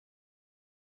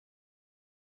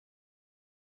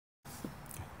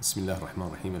بسم الله الرحمن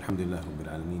الرحيم الحمد لله رب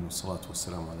العالمين والصلاة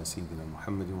والسلام على سيدنا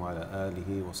محمد وعلى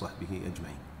آله وصحبه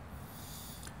أجمعين.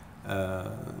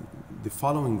 The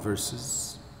following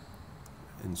verses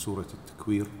in Surah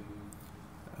Takwir,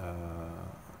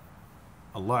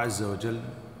 Allah Azza wa Jal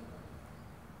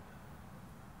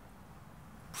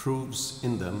proves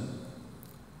in them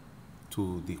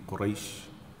to the Quraysh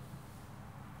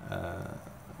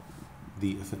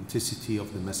the authenticity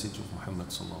of the message of Muhammad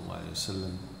sallallahu alaihi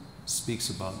wasallam, speaks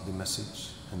about the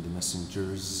message and the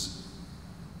messengers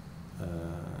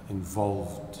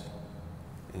involved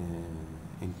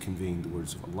in conveying the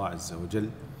words of Allah Azza wa Jal.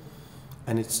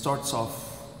 And it starts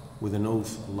off with an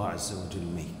oath Allah Azza wa Jal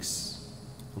makes.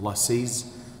 Allah says,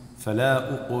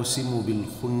 فَلَا أُقْسِمُ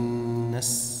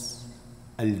بِالْخُنَّسِ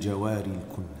الْجَوَارِ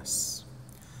الْكُنَّسِ.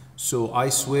 So I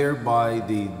swear by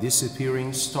the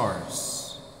disappearing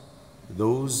stars,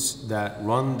 those that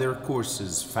run their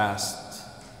courses fast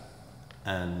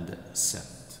and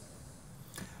set.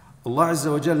 Allah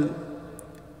Azza wa Jal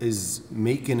is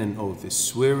making an oath, is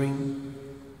swearing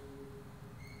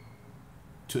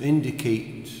to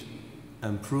indicate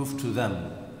and prove to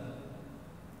them,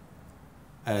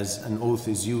 as an oath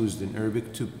is used in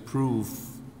Arabic to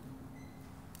prove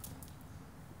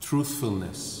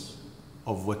truthfulness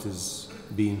of what is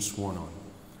being sworn on.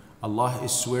 Allah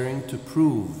is swearing to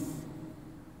prove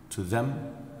to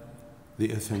them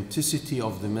the authenticity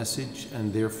of the message,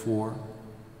 and therefore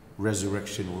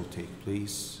resurrection will take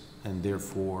place, and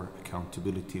therefore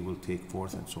accountability will take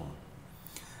forth, and so on.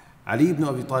 Ali ibn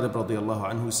Abi Talib radiallahu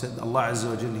anhu said Allah Azza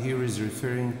wa Jal here is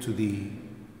referring to the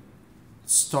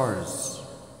stars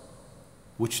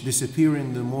which disappear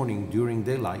in the morning during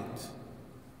daylight,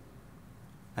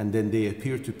 and then they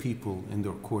appear to people in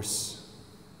their course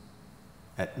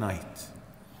at night.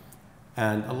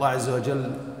 And Allah Azza wa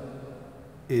Jal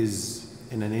is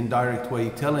in an indirect way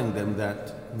telling them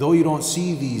that though you don't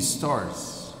see these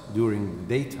stars during the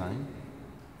daytime,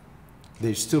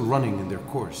 they're still running in their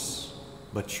course,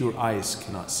 but your eyes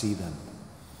cannot see them.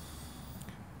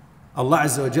 Allah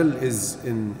Azza wa Jal is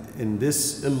in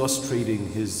this illustrating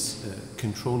His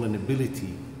control and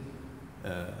ability,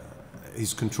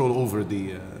 His control over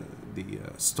the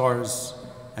stars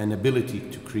and ability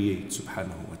to create,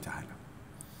 subhanahu wa ta'ala.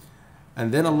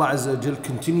 And then Allah Azza wa Jal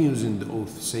continues in the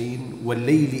oath saying,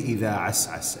 وَاللَّيْلِ إِذَا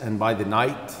عَسْعَسْ, and by the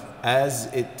night as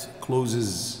it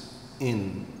closes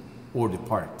in or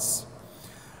departs.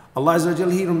 Allah Azza wa Jal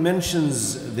here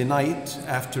mentions the night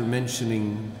after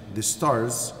mentioning the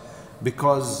stars,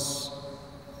 because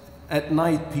at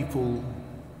night people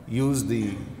use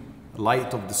the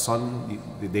light of the sun,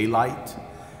 the daylight,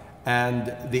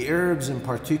 and the Arabs in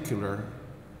particular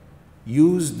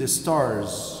use the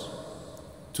stars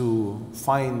to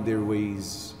find their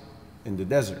ways in the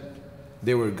desert.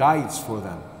 They were guides for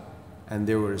them, and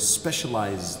they were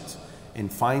specialized in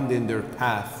finding their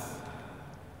path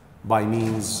by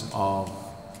means of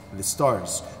the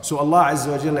stars. So Allah Azza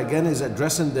wa Jal again is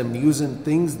addressing them using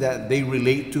things that they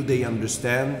relate to, they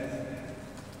understand,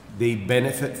 they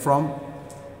benefit from.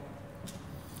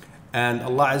 And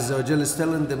Allah Azza wa Jal is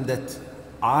telling them that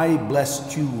I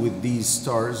blessed you with these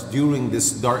stars during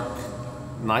this dark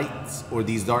night, or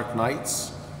these dark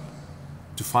nights,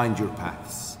 to find your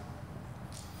paths.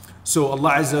 So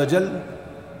Allah Azza wa Jal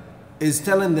is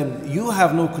telling them, you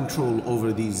have no control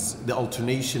over the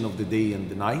alternation of the day and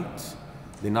the night.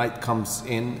 The night comes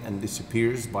in and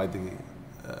disappears by the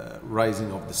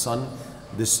rising of the sun.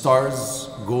 The stars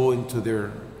go into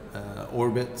their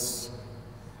orbits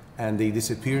and they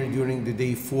disappear during the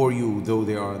day for you, though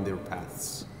they are on their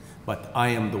paths. But I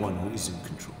am the one who is in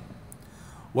control.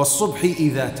 وَالصُّبْحِ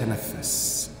إِذَا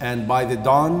تَنَفَّسْ, and by the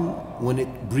dawn when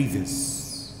it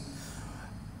breathes.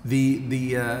 This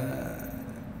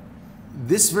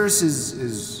verse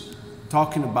is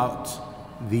talking about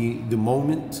the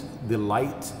moment the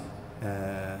light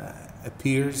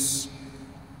appears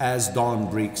as dawn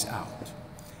breaks out.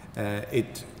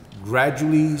 It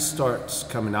gradually starts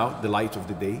coming out, the light of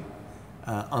the day,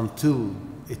 until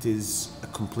it is a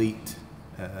complete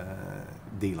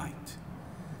daylight.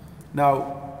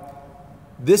 Now,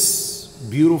 this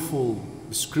beautiful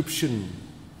description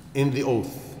in the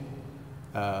oath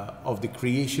of the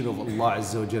creation of Allah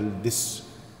Azza wa Jal, this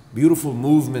beautiful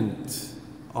movement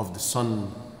of the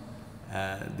sun,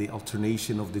 the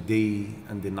alternation of the day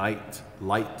and the night,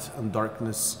 light and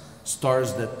darkness,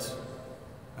 stars that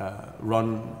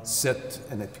run, set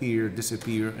and appear,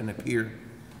 disappear and appear,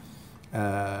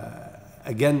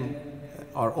 again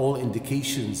are all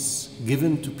indications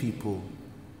given to people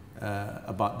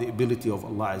about the ability of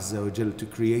Allah Azza wa Jal to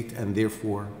create, and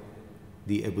therefore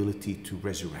the ability to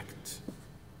resurrect.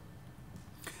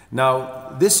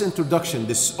 Now, this introduction,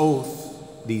 this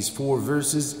oath, these 4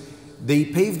 verses, they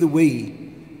pave the way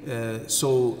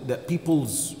so that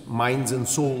people's minds and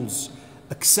souls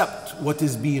accept what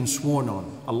is being sworn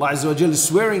on. Allah Azza wa Jal is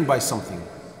swearing by something,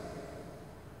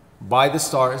 by the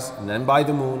stars, and then by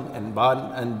the moon, and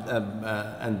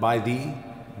by the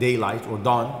daylight or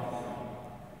dawn.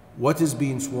 What is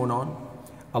being sworn on?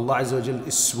 Allah Azza wa Jal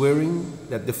is swearing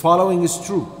that the following is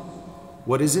true.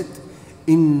 What is it?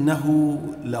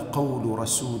 إِنَّهُ لَقَوْلُ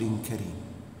رَسُولٍ كَرِيمٍ.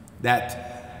 That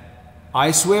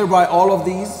I swear by all of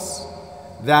these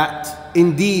that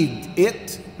indeed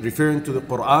it, referring to the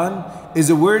Quran, is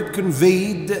a word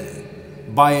conveyed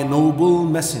by a noble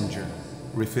messenger,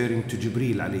 referring to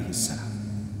Jibreel alayhi salam.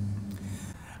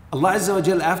 Allah Azza wa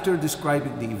Jal, after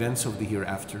describing the events of the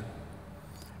hereafter,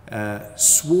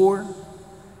 swore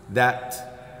that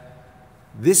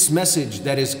this message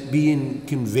that is being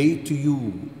conveyed to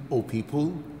you, O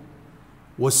people,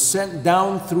 was sent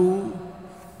down through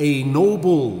a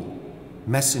noble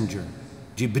messenger,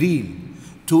 Jibreel,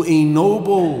 to a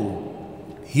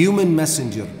noble human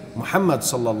messenger, Muhammad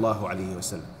sallallahu alayhi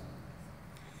wasallam.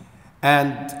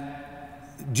 And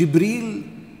Jibreel,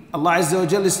 Allah Azza wa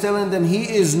Jal is telling them he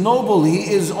is noble,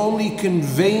 he is only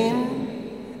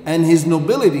conveying, and his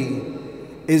nobility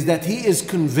is that he is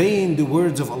conveying the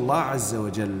words of Allah Azza wa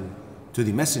Jal to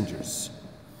the messengers.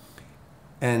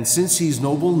 And since he is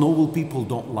noble, noble people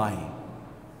don't lie.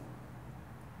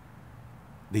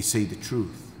 They say the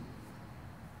truth.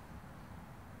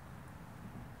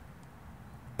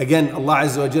 Again, Allah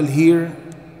Azza wa Jal here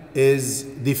is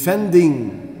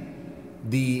defending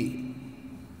the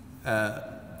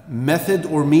method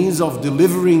or means of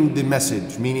delivering the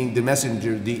message, meaning the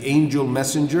messenger, the angel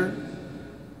messenger,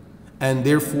 and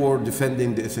therefore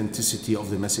defending the authenticity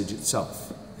of the message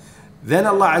itself. Then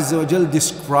Allah Azza wa Jal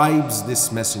describes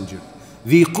this messenger.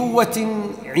 ذِي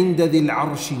قُوَّةٍ عِنْدَ ذِي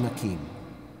الْعَرْشِ مَكِينٍ.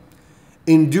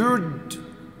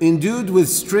 Endued with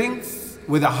strength,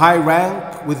 with a high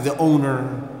rank, with the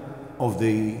owner of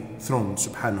the throne,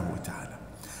 subhanahu wa ta'ala.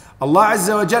 Allah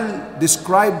Azza wa Jal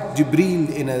described Jibreel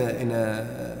in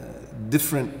a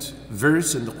different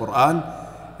verse in the Quran,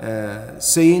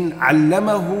 saying,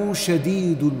 عَلَّمَهُ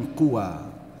شَدِيدُ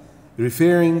الْقُوَى,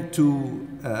 referring to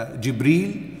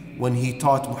Jibreel when he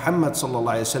taught Muhammad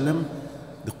sallallahu alayhi wa sallam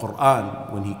the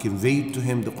Quran, when he conveyed to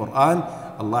him the Quran.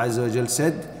 Allah Azza wa Jal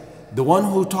said, the one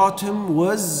who taught him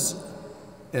was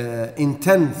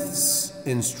intense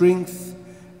in strength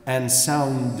and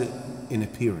sound in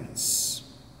appearance.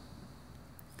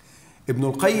 Ibn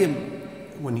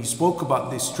al-Qayyim, when he spoke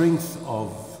about the strength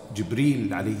of Jibreel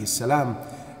alayhi salam,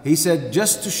 he said,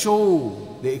 just to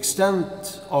show the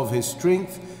extent of his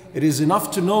strength, it is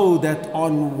enough to know that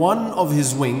on one of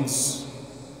his wings,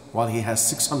 while he has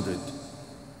 600,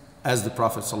 as the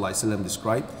Prophet ﷺ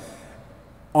described,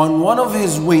 on one of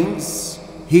his wings,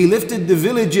 he lifted the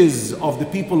villages of the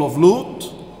people of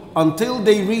Lut until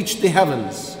they reached the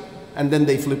heavens, and then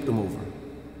they flipped them over.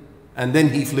 And then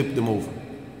he flipped them over.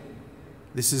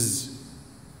 This is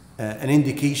an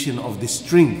indication of the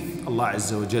strength Allah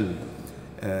Azza wa Jal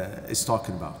is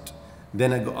talking about.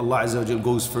 Then Allah Azza wa Jal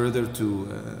goes further to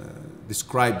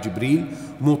describe Jibreel.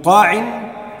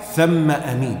 مُطَاعٍ ثَمَّ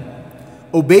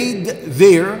أَمِينٍ. Obeyed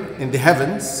there in the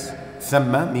heavens.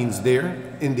 Thamma means there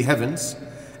in the heavens,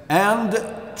 and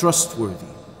trustworthy.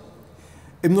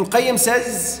 Ibn al-Qayyim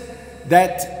says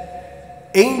that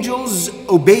angels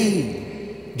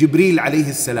obey Jibreel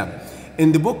alayhi salam.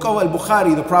 In the book of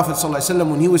Al-Bukhari, the Prophet ﷺ,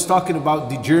 when he was talking about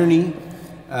the journey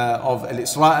of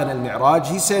Al-Isra and Al-Mi'raj,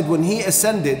 he said when he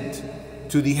ascended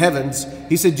to the heavens,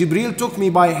 he said, Jibreel took me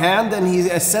by hand and he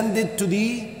ascended to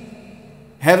the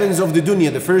heavens of the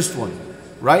dunya, the first one,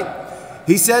 right?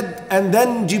 He said, and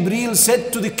then Jibreel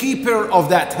said to the keeper of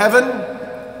that heaven,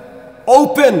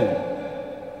 open.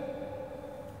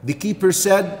 The keeper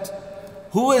said,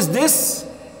 who is this?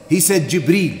 He said,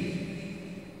 Jibreel.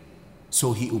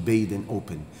 So he obeyed and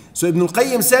opened. So Ibn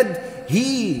al-Qayyim said,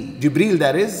 he, Jibreel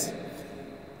that is,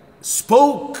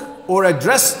 spoke or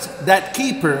addressed that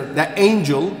keeper, that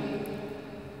angel,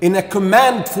 in a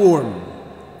command form.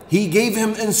 He gave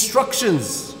him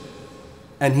instructions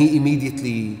and he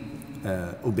immediately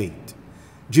obeyed.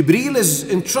 Jibreel is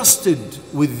entrusted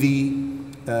with the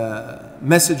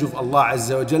message of Allah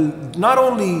Azza wa Jal, not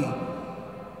only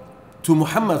to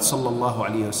Muhammad sallallahu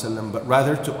alayhi wasallam, but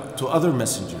rather to other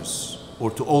messengers, or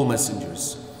to all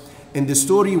messengers. In the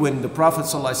story when the Prophet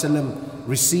sallallahu alayhi wasallam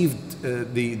received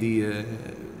the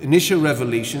initial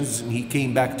revelations, and he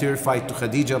came back terrified to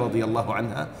Khadija radiallahu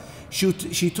anha,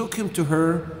 she took him to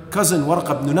her cousin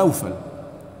Warqa ibn Nawfal,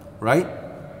 right?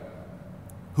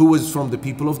 Who was from the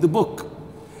people of the book.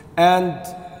 And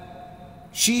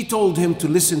she told him to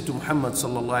listen to Muhammad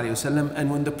sallallahu alaihi wasallam. And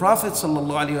when the Prophet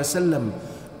sallallahu alaihi wasallam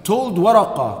told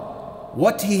Waraqa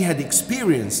what he had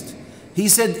experienced, he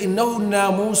said, إِنَّهُ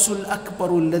النَّامُوسُ الْأَكْبَرُ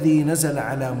الَّذِي نَزَلَ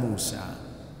عَلَى مُوسَى.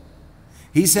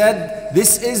 He said,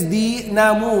 this is the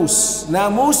namus.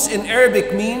 Namus in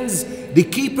Arabic means the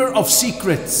keeper of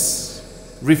secrets,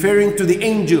 referring to the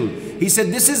angel. He said,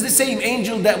 this is the same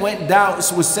angel that went down,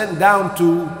 was sent down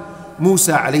to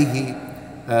Musa alayhi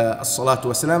as-salatu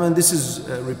wasalam. And this is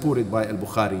reported by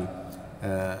Al-Bukhari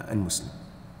and Muslim.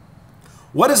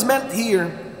 What is meant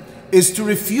here is to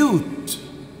refute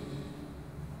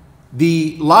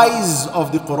the lies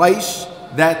of the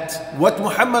Quraysh that what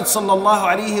Muhammad sallallahu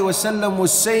alaihi wasallam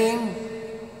was saying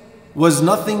was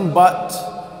nothing but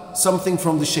something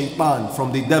from the shaitan,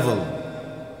 from the devil,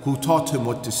 who taught him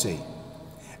what to say.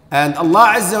 And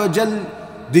Allah Azza wa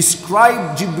Jal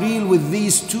described Jibreel with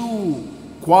these two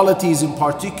qualities in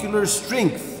particular: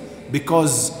 strength,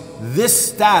 because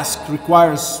this task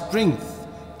requires strength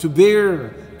to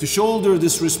bear, to shoulder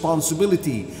this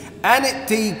responsibility, and it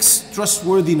takes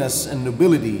trustworthiness and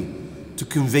nobility to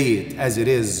convey it as it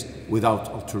is without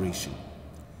alteration.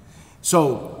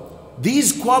 So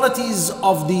these qualities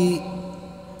of the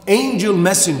angel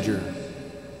messenger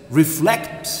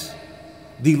reflect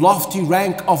the lofty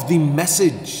rank of the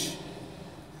message,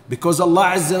 because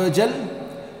Allah Azza wa Jal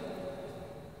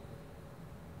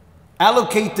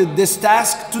allocated this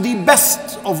task to the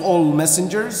best of all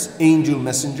messengers, angel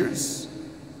messengers,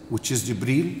 which is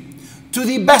Jibreel, to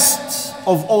the best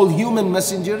of all human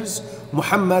messengers,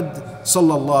 Muhammad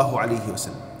sallallahu alayhi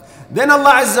wasallam. Then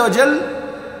Allah Azza wa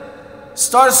Jal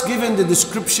starts giving the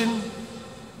description,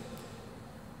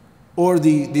 or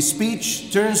the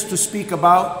speech turns to speak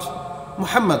about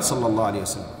Muhammad sallallahu alayhi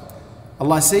wasallam.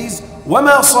 Allah says,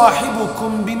 وَمَا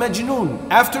صَاحِبُكُمْ بِمَجْنُونَ.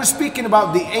 After speaking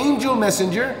about the angel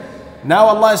messenger, now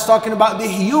Allah is talking about the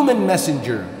human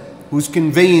messenger who's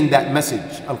conveying that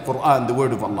message, Al-Quran, the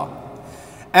word of Allah.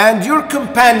 And your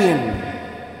companion.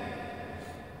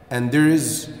 And there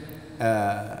is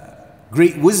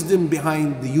great wisdom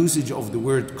behind the usage of the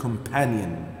word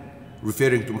companion,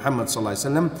 referring to Muhammad sallallahu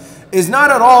alaihi wasallam, is not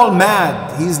at all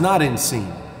mad. He is not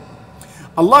insane.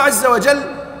 Allah Azza wa Jal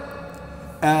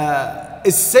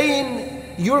is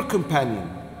saying, your companion.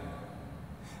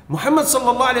 Muhammad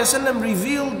sallallahu alaihi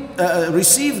wasallam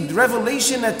received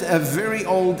revelation at a very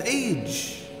old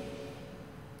age.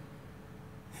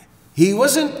 He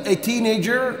wasn't a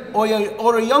teenager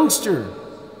or a youngster.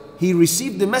 He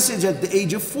received the message at the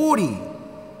age of 40.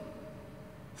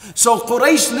 So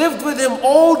Quraysh lived with him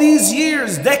all these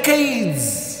years,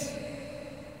 decades.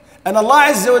 And Allah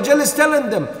Azza wa Jalla is telling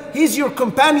them, he's your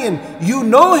companion. You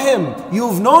know him.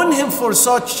 You've known him for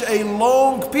such a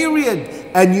long period.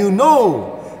 And you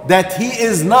know that he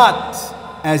is not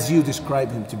as you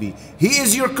describe him to be. He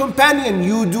is your companion.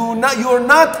 You're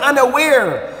not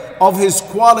unaware of his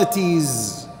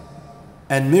qualities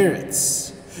and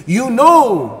merits. You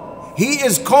know he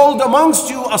is called amongst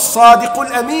you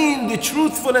as-sadiqul ameen, the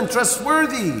truthful and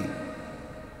trustworthy.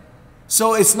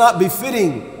 So it's not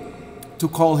befitting to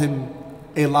call him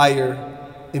a liar,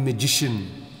 a magician,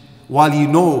 while you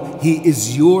know he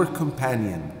is your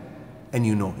companion and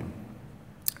you know him.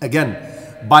 Again,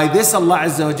 by this Allah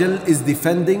Azza wa Jal is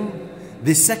defending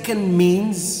the second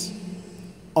means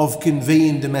of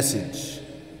conveying the message,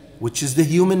 which is the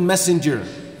human messenger.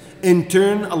 In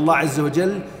turn, Allah Azza wa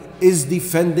Jal is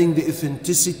defending the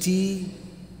authenticity,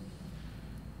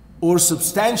 or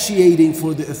substantiating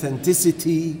for the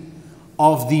authenticity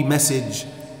of the message,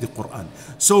 the Quran.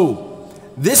 So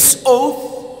this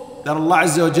oath that Allah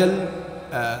Azza wa Jal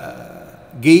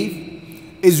gave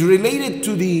is related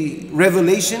to the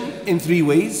revelation in three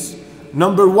ways.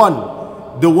 Number one,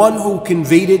 the one who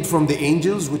conveyed it from the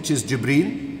angels, which is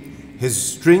Jibreel, his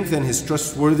strength and his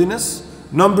trustworthiness.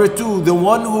 Number two, the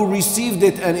one who received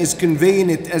it and is conveying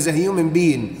it as a human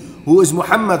being, who is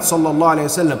Muhammad sallallahu alaihi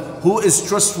wasallam, who is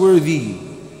trustworthy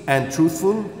and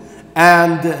truthful.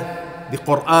 And the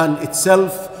Quran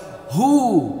itself,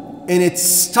 who in its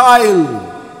style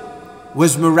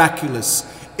was miraculous,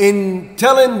 in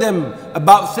telling them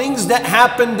about things that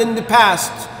happened in the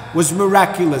past was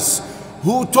miraculous,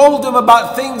 who told them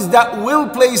about things that will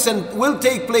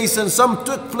take place and some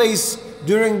took place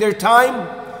during their time,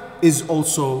 is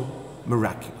also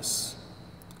miraculous.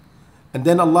 And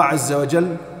then Allah Azza wa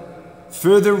Jal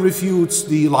further refutes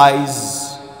the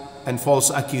lies and false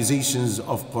accusations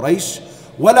of Quraysh.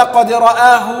 وَلَقَدْ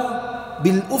رَآهُ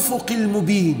بِالْأُفُقِ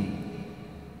الْمُبِينِ.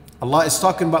 Allah is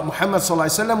talking about Muhammad sallallahu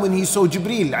alaihi wasallam when he saw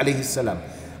Jibreel alayhi salam.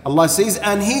 Allah says,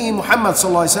 and he, Muhammad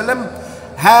sallallahu alaihi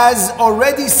wasallam, has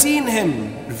already seen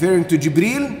him, referring to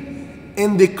Jibreel,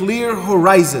 in the clear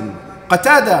horizon.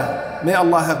 Qatada, may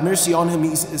Allah have mercy on him,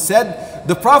 he said,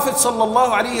 the Prophet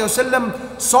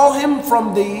ﷺ saw him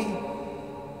from the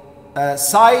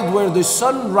side where the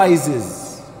sun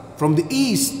rises, from the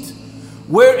east,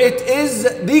 where it is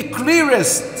the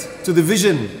clearest to the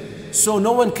vision. So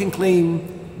no one can claim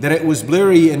that it was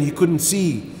blurry and he couldn't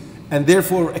see, and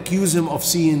therefore accuse him of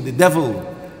seeing the devil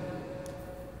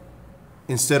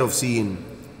instead of seeing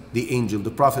the angel.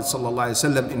 The Prophet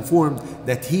ﷺ informed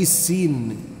that he's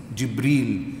seen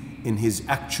Jibreel in his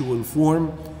actual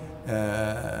form,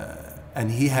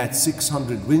 and he had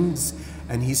 600 wings,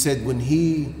 and he said when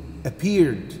he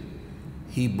appeared,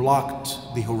 he blocked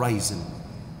the horizon.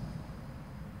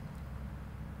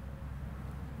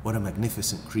 What a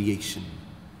magnificent creation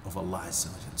of Allah Azza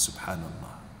wa Jal,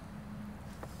 subhanallah.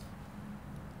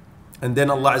 And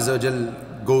then Allah Azza wa Jal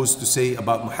goes to say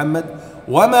about Muhammad,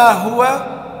 وَمَا هُوَ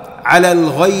عَلَى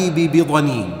الْغَيْبِ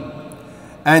بِضَنِينَ.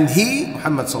 And he,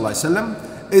 Muhammad sallallahu alaihi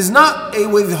wasallam, is not a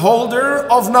withholder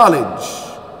of knowledge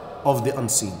of the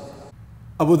unseen.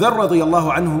 Abu Dharr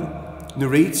radiyallahu anhu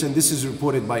narrates, and this is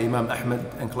reported by Imam Ahmad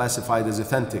and classified as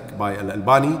authentic by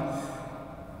Al-Albani,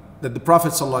 that the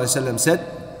Prophet sallallahu alaihi wasallam said,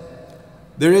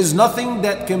 there is nothing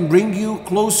that can bring you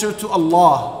closer to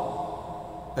Allah,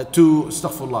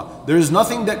 there is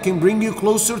nothing that can bring you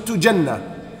closer to Jannah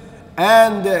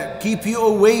and keep you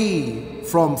away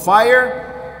from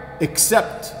fire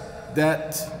except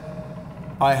that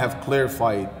I have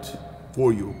clarified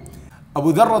for you.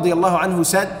 Abu Dharr radiallahu anhu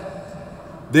said,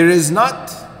 there is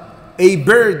not a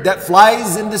bird that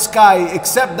flies in the sky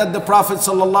except that the Prophet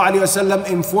sallallahu alaihi wasallam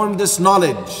informed us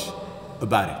knowledge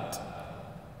about it.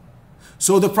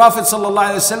 So the Prophet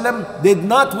ﷺ did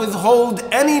not withhold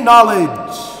any knowledge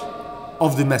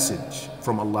of the message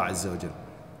from Allah Azza wa Jal.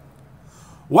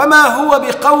 وَمَا هُوَ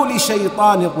بِقَوْلِ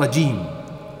شَيْطَانِ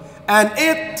الرَّجِيمِ. And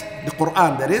it, the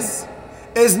Quran that is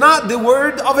not the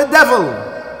word of a devil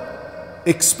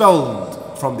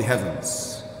expelled from the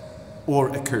heavens or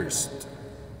accursed.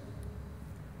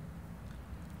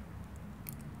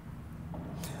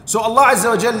 So Allah Azza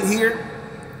wa Jal here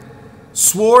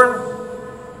swore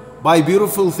by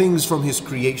beautiful things from His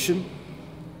creation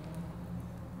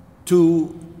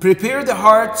to prepare the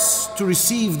hearts to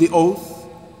receive the oath,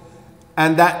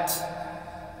 and that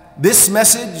this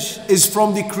message is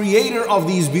from the creator of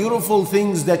these beautiful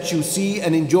things that you see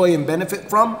and enjoy and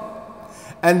benefit from.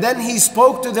 And then He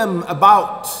spoke to them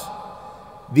about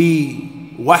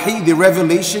the wahi, the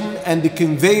revelation, and the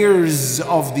conveyors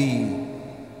of the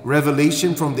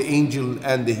revelation from the angel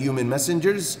and the human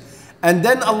messengers. And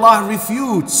then Allah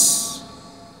refutes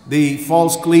the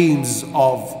false claims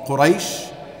of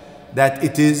Quraysh that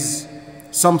it is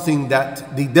something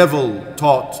that the devil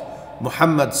taught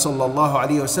Muhammad sallallahu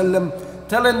alaihi wasallam,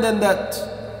 telling them that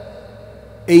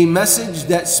a message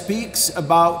that speaks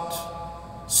about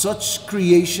such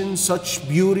creation, such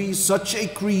beauty, such a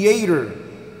creator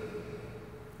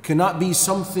cannot be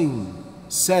something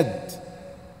said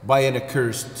by an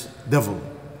accursed devil.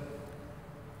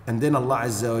 And then Allah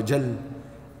Azza wa Jal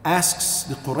asks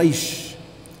the Quraysh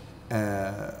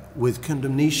with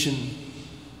condemnation,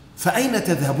 فَأَيْنَ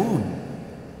تَذْهَبُونَ?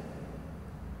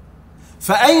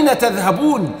 فَأَيْنَ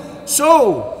تَذْهَبُونَ?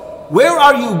 So, where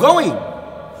are you going?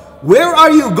 Where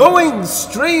are you going,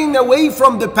 straying away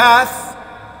from the path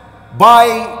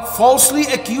by falsely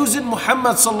accusing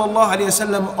Muhammad sallallahu alaihi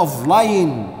wasallam of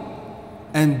lying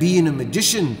and being a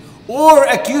magician, or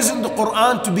accusing the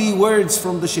Quran to be words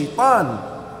from the shaitan,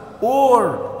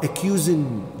 or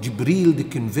accusing Jibreel, the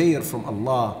conveyor from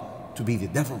Allah, to be the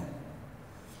devil?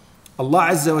 Allah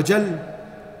Azza wa Jal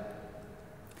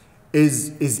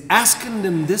is asking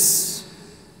them this.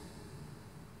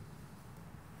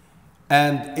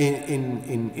 And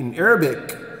in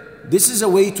Arabic, this is a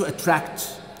way to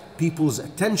attract people's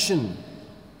attention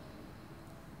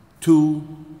to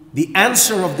the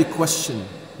answer of the question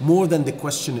more than the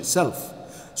question itself.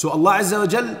 So Allah Azza wa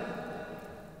Jal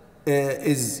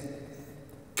is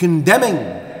condemning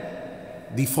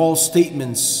the false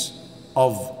statements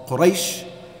of Quraysh,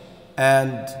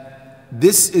 and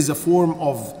this is a form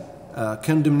of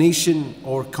condemnation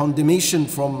or condemnation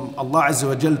from Allah Azza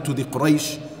wa Jal to the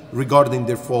Quraysh regarding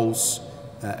their false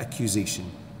accusation.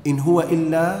 In huwa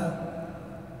illa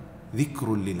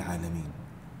dhikrun lil alamin.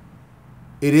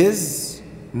 It is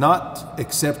not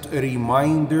except a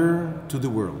reminder to the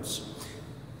worlds.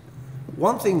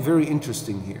 One thing very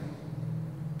interesting here,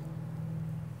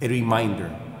 a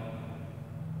reminder.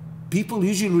 People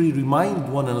usually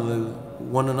remind one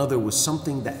another with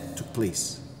something that took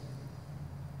place,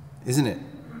 isn't it?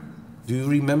 Do you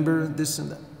remember this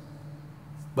and that?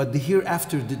 But the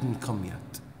hereafter didn't come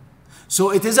yet.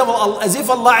 So it is as if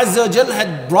Allah Azza wa Jal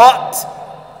had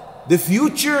brought the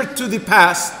future to the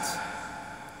past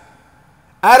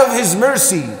out of His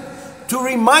mercy to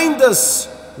remind us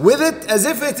with it as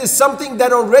if it is something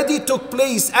that already took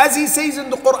place. As He says in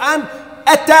the Quran,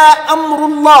 Ata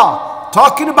amrullah,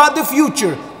 talking about the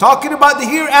future, talking about the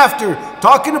hereafter,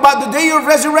 talking about the day of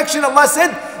resurrection. Allah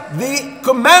said, the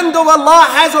command of Allah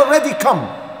has already come.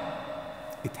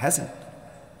 It hasn't.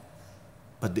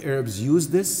 But the Arabs use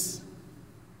this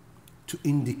to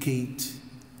indicate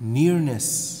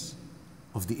nearness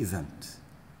of the event.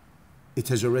 It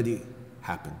has already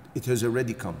happened. It has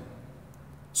already come.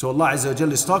 So Allah Azza wa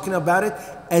Jalla is talking about it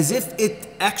as if it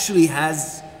actually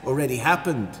has already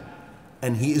happened.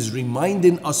 And He is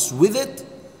reminding us with it,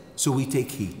 so we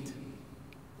take heed.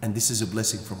 And this is a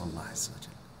blessing from Allah Azza wa Jalla.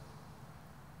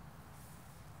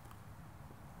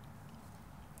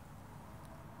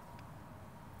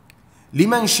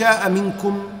 لمن شاء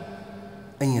منكم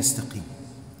أن يستقيم.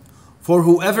 For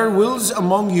whoever wills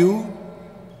among you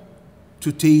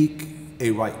to take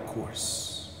a right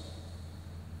course.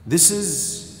 This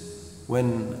is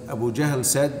when Abu Jahl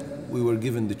said we were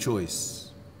given the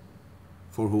choice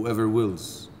for whoever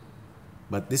wills.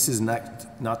 But this is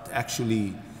not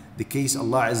actually the case.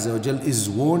 Allah Azza wa Jal is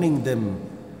warning them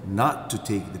not to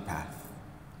take the path.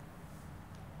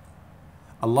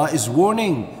 Allah is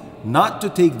warning not to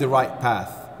take the right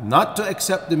path, not to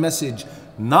accept the message,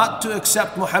 not to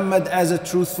accept Muhammad as a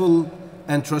truthful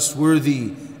and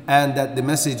trustworthy, and that the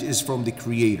message is from the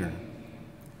Creator.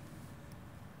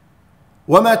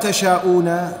 وَمَا تَشَاءُونَ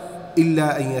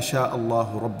إِلَّا أَن يَشَاءَ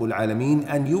اللَّهُ رَبُّ الْعَالَمِينَ.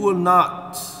 And you will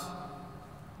not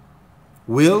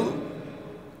will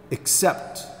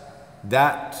accept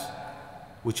that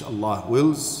which Allah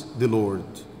wills, the Lord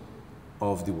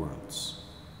of the worlds.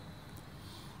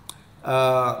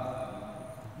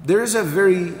 There is a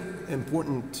very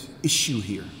important issue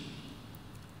here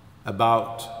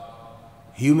about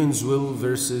humans' will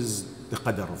versus the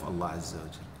qadr of Allah Azza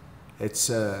wa Jal. It's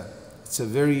a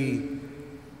very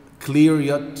clear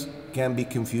yet can be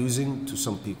confusing to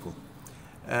some people.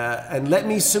 And let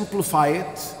me simplify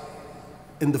it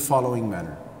in the following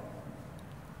manner.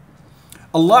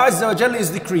 Allah Azza wa Jal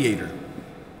is the Creator.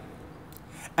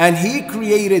 And He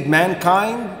created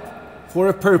mankind for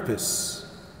a purpose.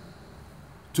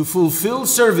 To fulfill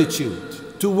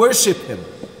servitude, to worship Him.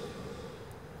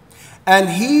 And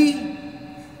He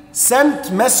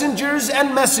sent messengers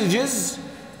and messages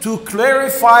to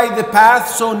clarify the path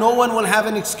so no one will have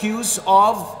an excuse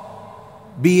of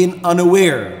being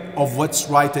unaware of what's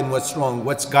right and what's wrong,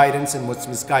 what's guidance and what's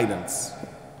misguidance.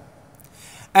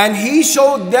 And He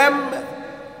showed them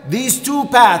these two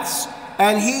paths,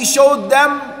 and He showed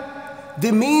them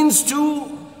the means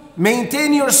to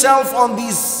maintain yourself on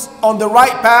the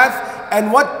right path,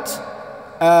 and what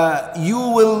you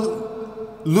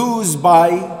will lose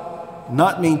by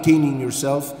not maintaining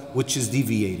yourself, which is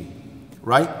deviating.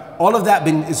 Right? All of that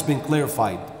has been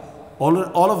clarified.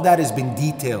 All of that has been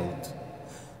detailed.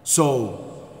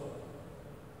 So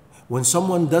when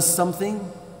someone does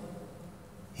something,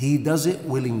 he does it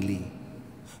willingly.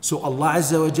 So Allah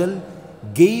Azza wa Jal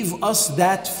gave us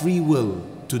that free will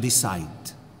to decide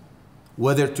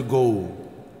whether to go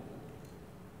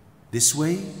this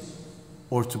way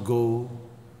or to go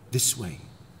this way.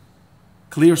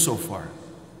 Clear so far?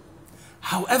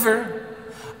 However,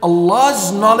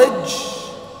 Allah's knowledge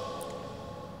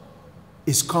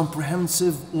is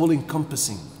comprehensive,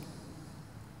 all-encompassing.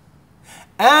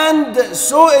 And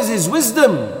so is His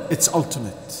wisdom, it's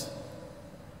ultimate.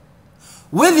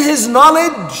 With His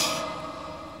knowledge,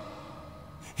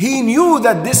 He knew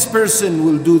that this person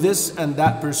will do this and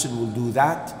that person will do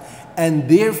that, and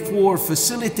therefore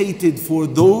facilitated for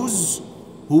those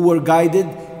who were guided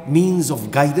means of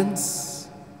guidance,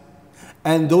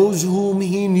 and those whom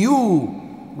He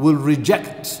knew will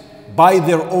reject by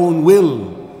their own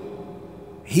will,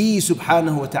 He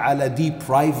subhanahu wa ta'ala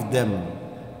deprived them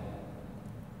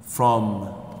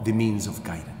from the means of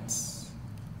guidance.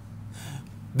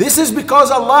 This is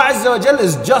because Allah Azza wa Jal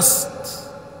is just.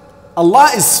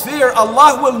 Allah is fair.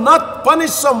 Allah will not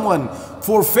punish someone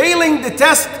for failing the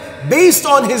test based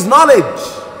on his knowledge.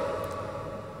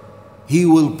 He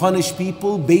will punish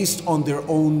people based on their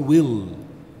own will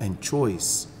and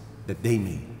choice that they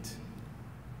made.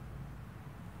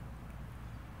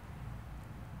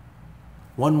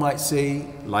 One might say,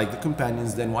 like the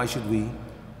companions, then why should we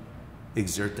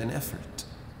exert an effort?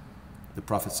 The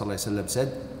Prophet ﷺ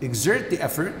said, exert the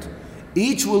effort,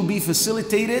 each will be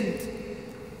facilitated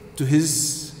to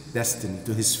his destiny,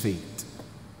 to his fate.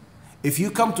 If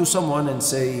you come to someone and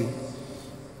say,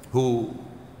 who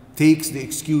takes the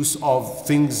excuse of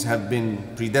things have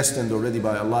been predestined already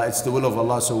by Allah, it's the will of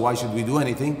Allah, so why should we do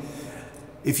anything?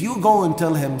 If you go and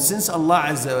tell him, since Allah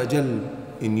Azza wa Jal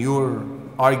in your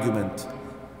argument,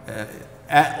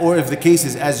 or if the case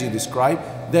is as you describe,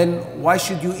 then why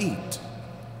should you eat?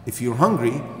 If you're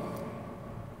hungry,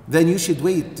 then you should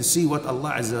wait to see what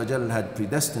Allah Azza wa Jal had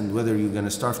predestined, whether you're going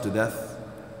to starve to death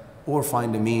or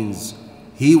find a means.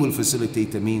 He will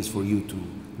facilitate a means for you to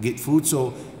get food,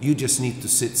 so you just need to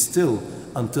sit still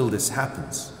until this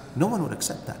happens. No one would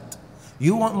accept that.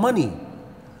 You want money.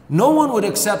 No one would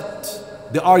accept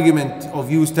the argument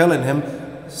of you telling him,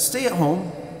 stay at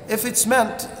home. If it's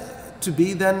meant to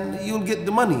be, then you'll get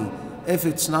the money. If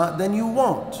it's not, then you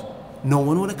won't. No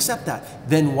one would accept that.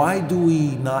 Then why do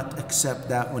we not accept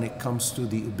that when it comes to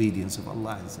the obedience of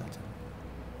Allah Azza wa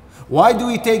Jalla? Why do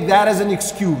we take that as an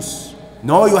excuse?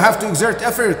 No, you have to exert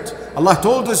effort. Allah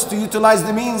told us to utilize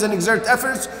the means and exert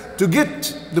efforts to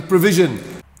get the provision.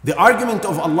 The argument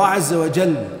of Allah Azza wa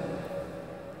Jalla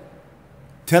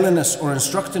telling us or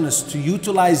instructing us to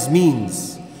utilize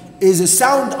means is a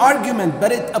sound argument,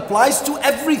 but it applies to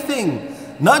everything.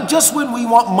 Not just when we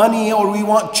want money or we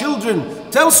want children.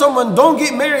 Tell someone, don't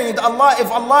get married.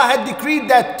 If Allah had decreed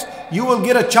that you will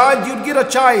get a child, you'd get a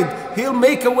child. He'll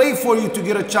make a way for you to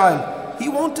get a child. He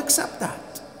won't accept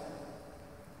that.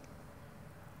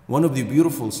 One of the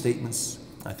beautiful statements,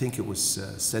 I think it was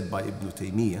said by Ibn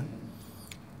Taymiyyah,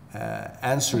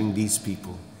 answering these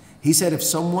people. He said, if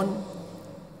someone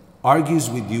argues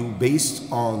with you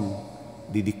based on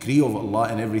the decree of Allah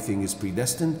and everything is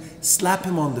predestined, slap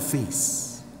him on the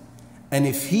face. And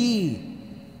if he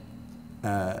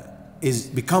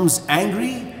becomes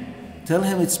angry, tell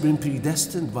him it's been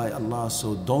predestined by Allah,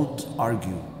 so don't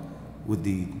argue with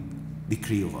the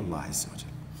decree of Allah Azza wa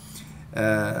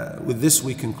Jalla. With this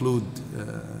we conclude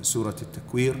Surah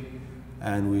Takwir,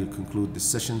 and we'll conclude this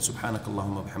session.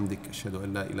 Subhanakallahumma bihamdik, ashhadu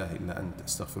an la ilaha illa anta,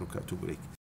 astaghfiruka wa atubu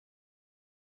ilayk.